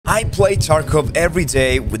I play Tarkov every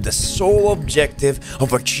day with the sole objective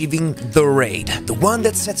of achieving the raid, the one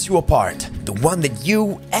that sets you apart, the one that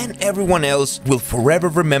you and everyone else will forever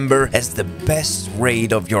remember as the best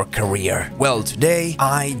raid of your career. Well, today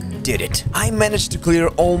I did it. I managed to clear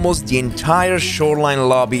almost the entire Shoreline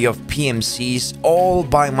lobby of PMCs all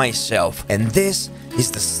by myself, and this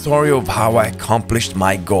is the story of how I accomplished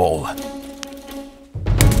my goal.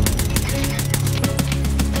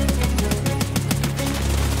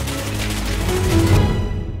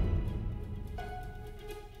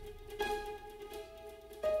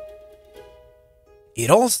 It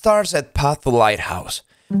all starts at Path to Lighthouse,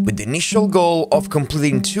 with the initial goal of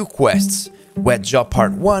completing 2 quests, Wet Job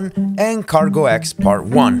Part 1 and Cargo X Part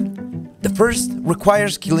 1. The first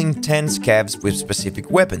requires killing 10 scavs with specific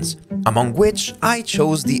weapons, among which I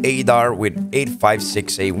chose the ADAR with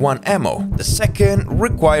 856A1 ammo. The second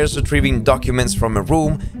requires retrieving documents from a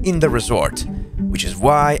room in the resort, which is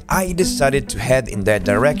why I decided to head in that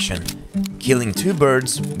direction, killing 2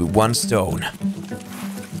 birds with 1 stone.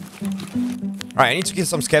 Alright, I need to kill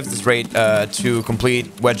some scavs this raid to complete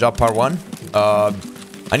Wet Job Part 1.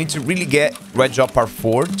 I need to really get Wet Job Part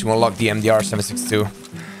 4 to unlock the MDR 762.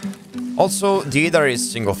 Also, the ADAR is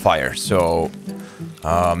single fire, so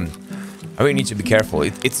I really need to be careful.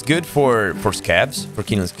 It's good for scavs, for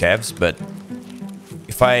killing scavs, but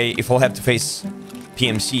if I'll have to face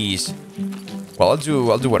PMCs, well,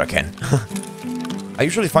 I'll do what I can. I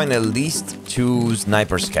usually find at least 2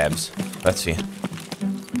 sniper scavs. Let's see.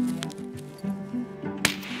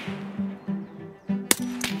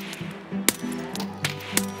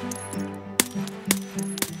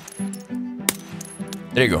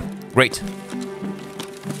 There you go. Great.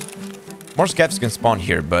 More scavs can spawn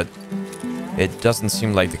here, but it doesn't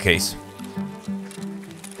seem like the case.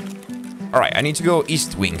 Alright, I need to go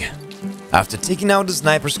east wing. After taking out the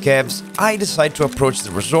sniper scavs, I decide to approach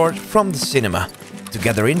the resort from the cinema to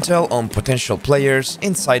gather intel on potential players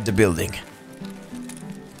inside the building.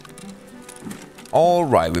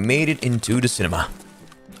 Alright, we made it into the cinema.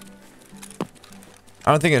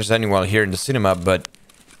 I don't think there's anyone here in the cinema, but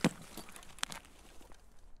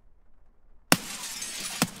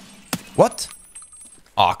what?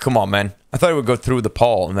 Aw, come on, man. I thought it would go through the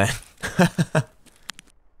pole, man.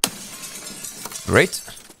 Great.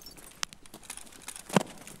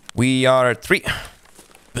 We are at 3.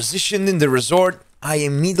 Positioned in the resort, I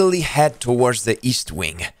immediately head towards the east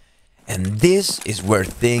wing. And this is where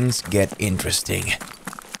things get interesting.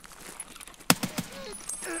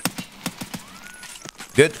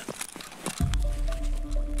 Good.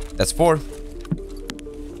 That's 4.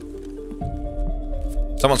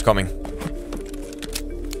 Someone's coming.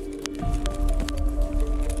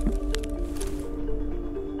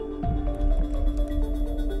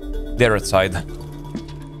 They're outside.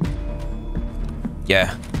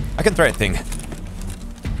 Yeah, I can try a thing.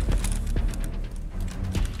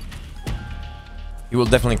 He will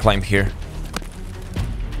definitely climb here.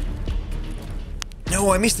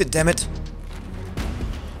 No, I missed it, damn it.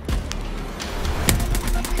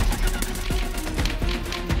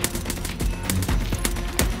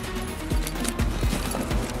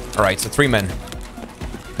 Alright, so 3 men.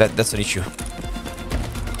 That's an issue.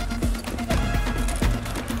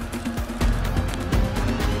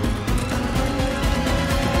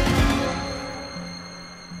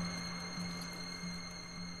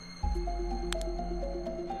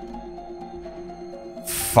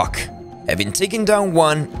 Fuck. Having taken down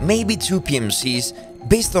 1, maybe 2 PMCs,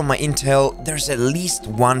 based on my intel, there's at least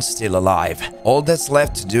 1 still alive. All that's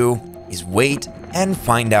left to do is wait and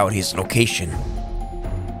find out his location.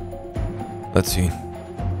 Let's see.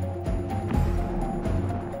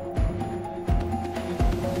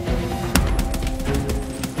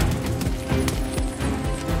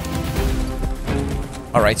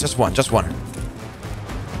 Alright, just one.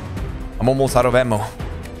 I'm almost out of ammo.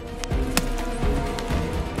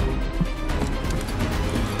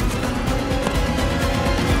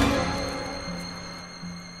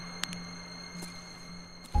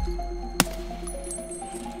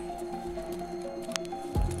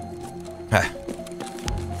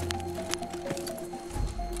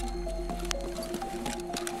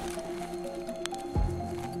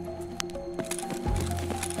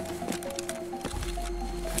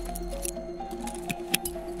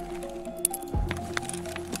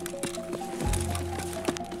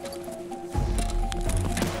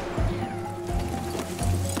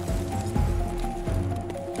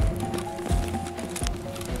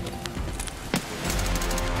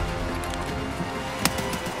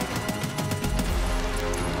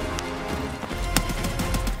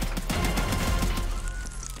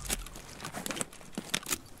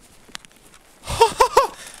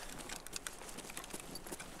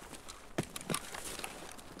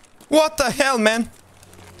 What the hell, man?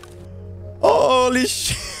 Holy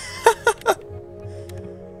shit.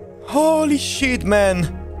 Holy shit,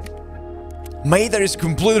 man. My ADAR is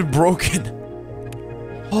completely broken.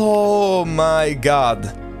 Oh my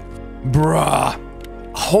god. Bruh.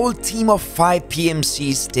 A whole team of 5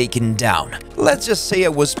 PMCs taken down. Let's just say I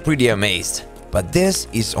was pretty amazed. But this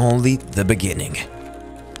is only the beginning.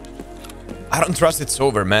 I don't trust it's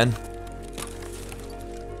over, man.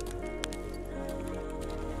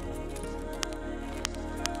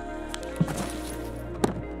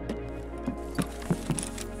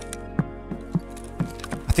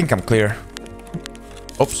 I think I'm clear.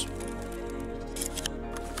 Oops.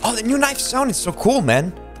 Oh, the new knife sound is so cool,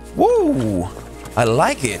 man. Woo! I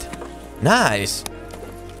like it. Nice.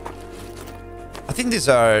 I think these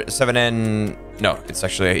are 7N... No, it's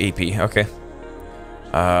actually an AP. Okay.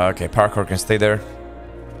 Okay, parkour can stay there.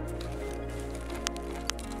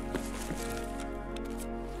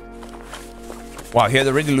 Wow, he had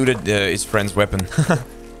already looted his friend's weapon.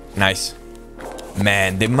 Nice.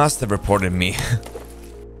 Man, they must have reported me.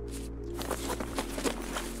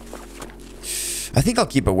 I think I'll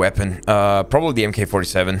keep a weapon. Probably the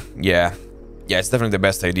MK47. Yeah. Yeah, it's definitely the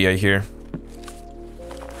best idea here.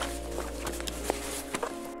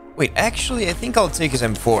 Wait, actually, I think I'll take his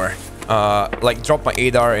M4. Like, drop my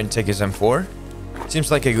ADAR and take his M4.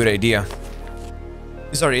 Seems like a good idea.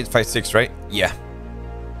 These are 8.56, right? Yeah.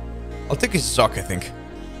 I'll take his sock, I think.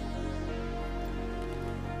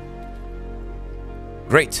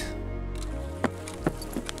 Great.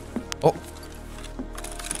 Oh.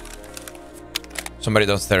 Somebody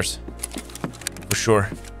downstairs. For sure.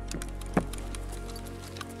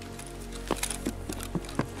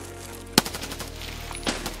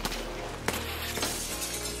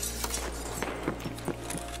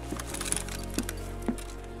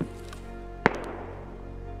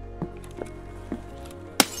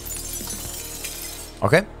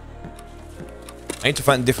 Okay. I need to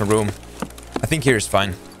find a different room. I think here is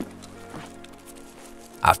fine.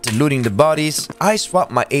 After looting the bodies, I swap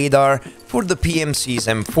my ADAR for the PMC's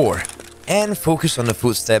M4 and focus on the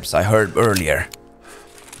footsteps I heard earlier.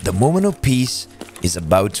 The moment of peace is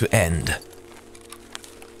about to end.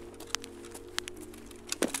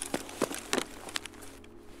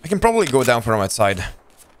 I can probably go down from outside.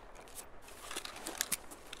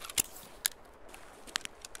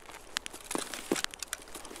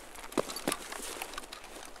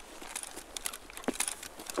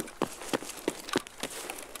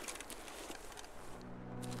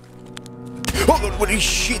 Holy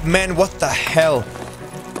shit, man, what the hell?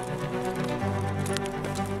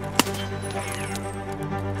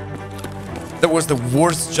 That was the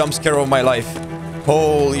worst jump scare of my life.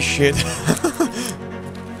 Holy shit.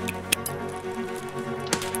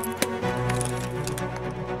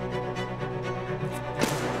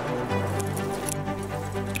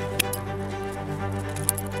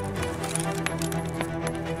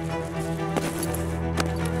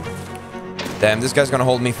 Damn, this guy's gonna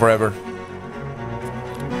hold me forever.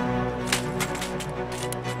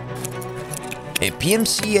 A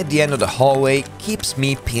PMC at the end of the hallway keeps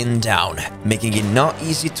me pinned down, making it not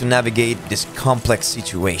easy to navigate this complex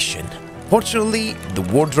situation. Fortunately, the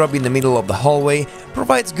wardrobe in the middle of the hallway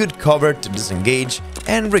provides good cover to disengage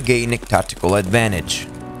and regain a tactical advantage.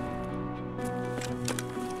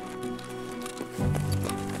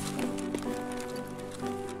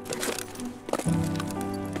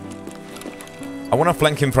 I want to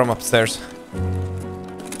flank him from upstairs.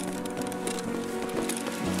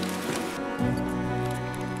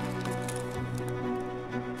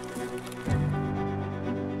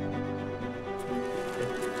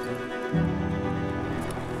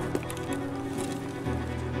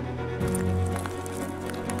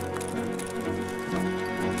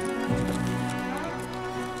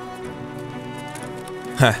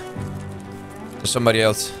 Huh. There's somebody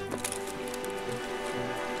else.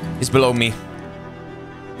 He's below me.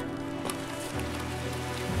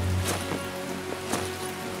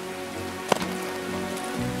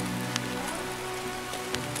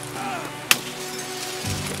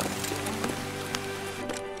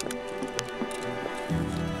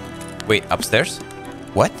 Wait, upstairs?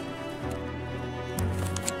 What?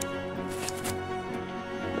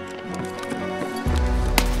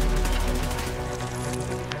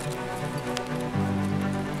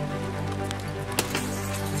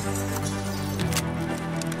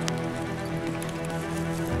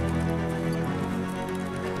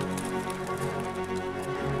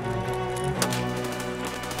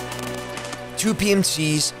 Two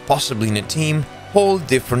PMCs, possibly in a team, hold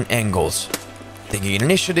different angles. Taking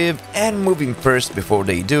initiative and moving first before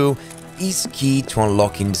they do is key to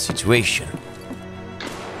unlocking the situation.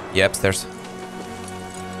 Yeah, upstairs.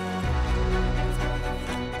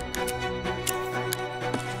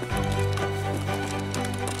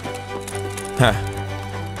 Huh.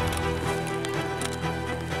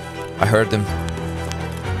 I heard them.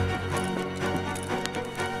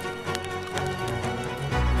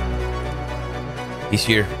 He's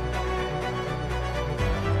here.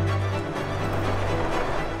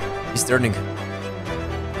 He's turning.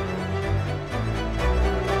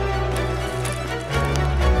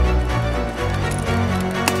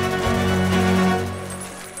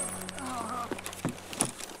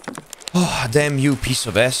 Oh, damn you, piece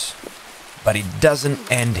of ass. But it doesn't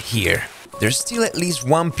end here. There's still at least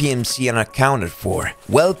one PMC unaccounted for,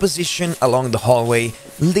 well positioned along the hallway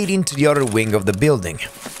leading to the other wing of the building.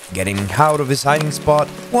 Getting out of his hiding spot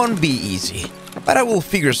won't be easy, but I will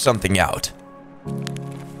figure something out.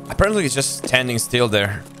 Apparently he's just standing still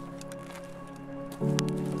there.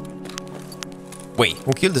 Wait,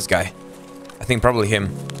 who killed this guy? I think probably him.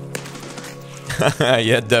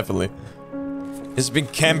 Yeah, definitely. He's been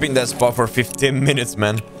camping that spot for 15 minutes,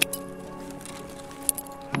 man.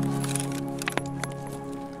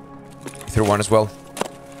 Threw one as well.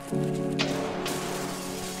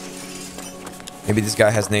 Maybe this guy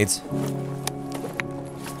has nades.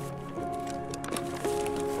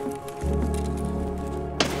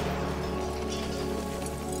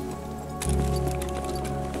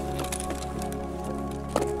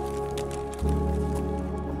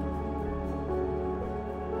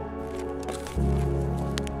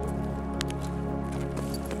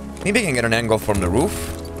 Maybe I can get an angle from the roof.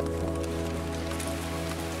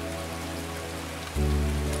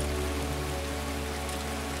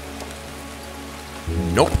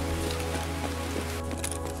 Nope.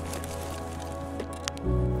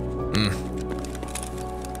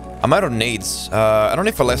 I'm out of nades. I don't know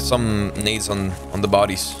if I left some nades on the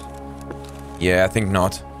bodies. Yeah, I think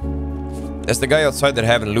not. There's the guy outside that I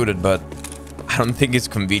haven't looted, but I don't think it's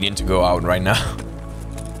convenient to go out right now.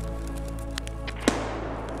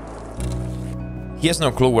 He has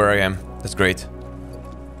no clue where I am. That's great.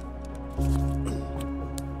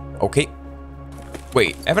 Okay.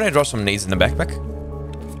 Wait, haven't I dropped some nades in the backpack?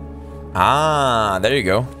 Ah, there you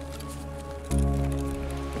go.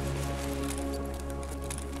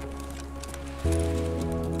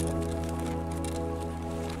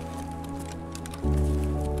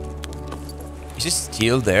 Is he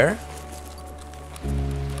still there?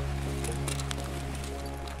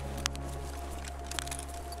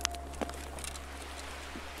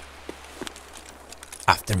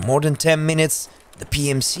 After more than 10 minutes, the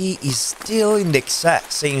PMC is still in the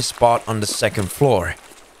exact same spot on the second floor.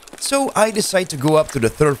 So I decide to go up to the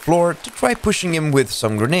third floor to try pushing him with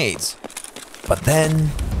some grenades. But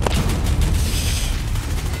then...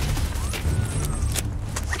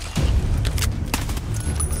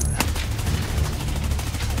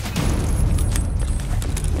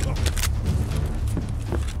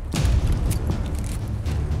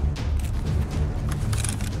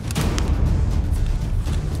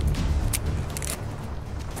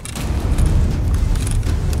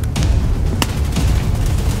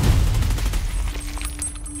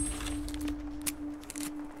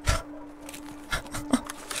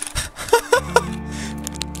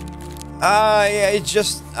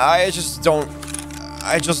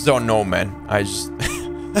 I just don't know, man. I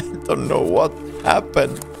don't know what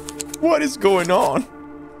happened. What is going on?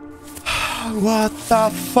 What the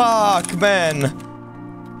fuck, man?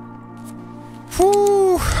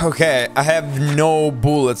 Whew. Okay, I have no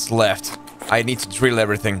bullets left. I need to drill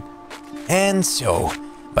everything. And so,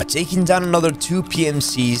 by taking down another 2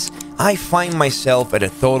 PMCs, I find myself at a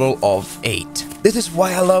total of 8. This is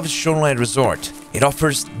why I love Shoreline Resort. It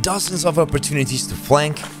offers dozens of opportunities to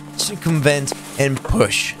flank, circumvent, and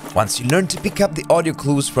push. Once you learn to pick up the audio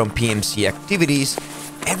clues from PMC activities,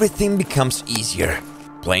 everything becomes easier.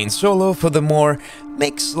 Playing solo, furthermore,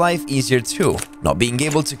 makes life easier too. Not being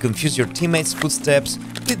able to confuse your teammates' footsteps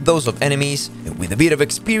with those of enemies, and with a bit of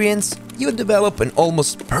experience, you develop an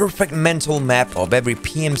almost perfect mental map of every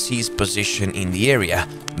PMC's position in the area,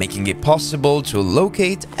 making it possible to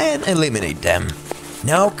locate and eliminate them.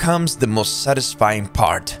 Now comes the most satisfying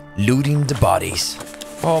part, looting the bodies.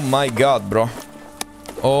 Oh my god, bro.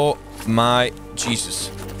 Oh my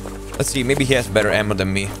Jesus. Let's see, maybe he has better ammo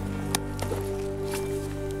than me.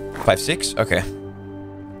 5.6? Okay.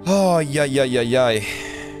 Oh, yeah.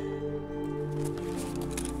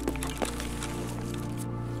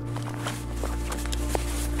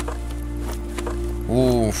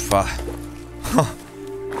 Oof. Huh.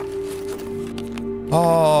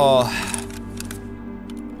 Oh.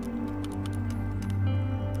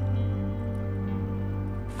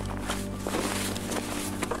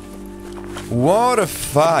 What a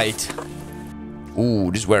fight.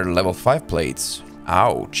 Ooh, these were level 5 plates.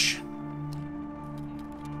 Ouch.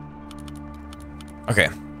 Okay,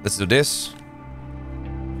 let's do this.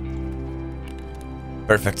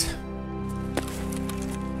 Perfect.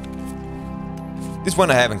 This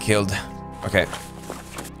one I haven't killed. Okay.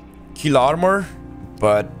 Kill armor,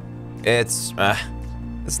 but it's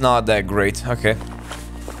not that great. Okay.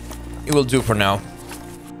 It will do for now.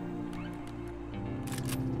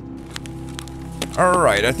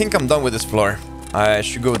 Alright, I think I'm done with this floor. I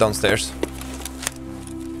should go downstairs.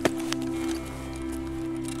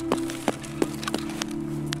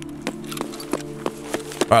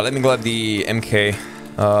 Alright, let me grab the MK.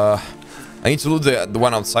 I need to loot the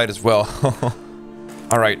one outside as well.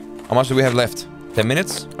 Alright, how much do we have left? 10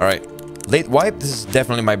 minutes? Alright. Late wipe, this is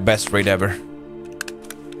definitely my best raid ever.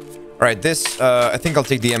 Alright, this, I think I'll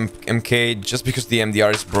take the MK just because the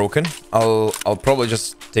MDR is broken. I'll probably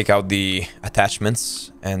just take out the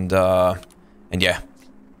attachments and yeah.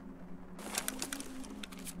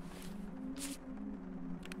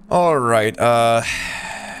 Alright,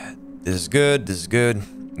 this is good, this is good.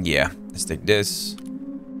 Yeah, let's take this.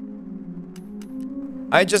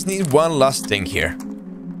 I just need one last thing here.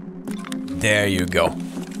 There you go.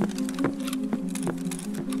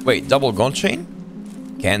 Wait, double gold chain?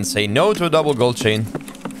 Can't say no to a double gold chain.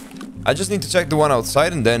 I just need to check the one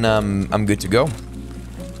outside and then I'm good to go.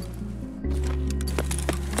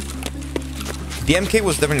 The MK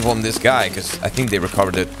was definitely from this guy because I think they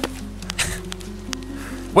recovered it.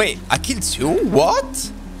 Wait, I killed 2?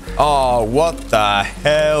 What? Oh, what the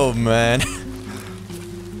hell, man?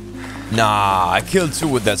 Nah, I killed 2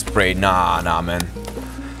 with that spray. Nah, man.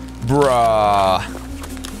 Bruh.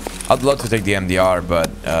 I'd love to take the MDR, but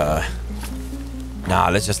nah,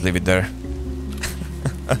 let's just leave it there.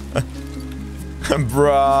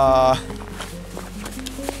 Bruh.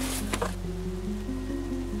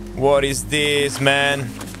 What is this, man?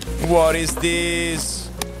 What is this?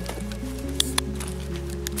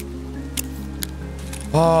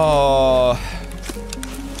 Oh.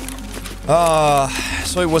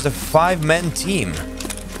 So it was a 5-man team.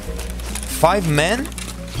 5 men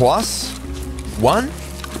plus 1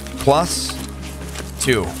 plus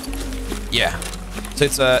 2. Yeah. So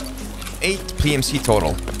it's a 8 PMC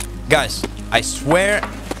total. Guys, I swear,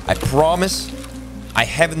 I promise, I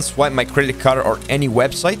haven't swiped my credit card or any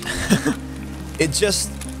website. It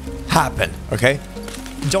just happened, okay?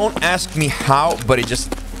 Don't ask me how, but it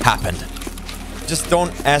just happened. Just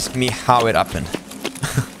don't ask me how it happened.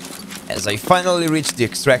 As I finally reached the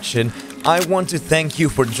extraction, I want to thank you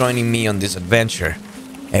for joining me on this adventure.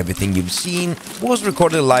 Everything you've seen was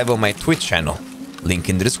recorded live on my Twitch channel, link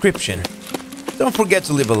in the description. Don't forget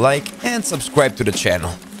to leave a like and subscribe to the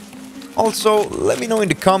channel. Also, let me know in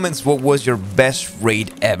the comments what was your best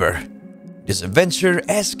raid ever. This adventure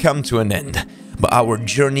has come to an end, but our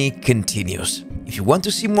journey continues. If you want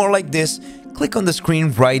to see more like this, click on the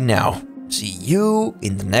screen right now. See you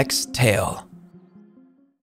in the next tale.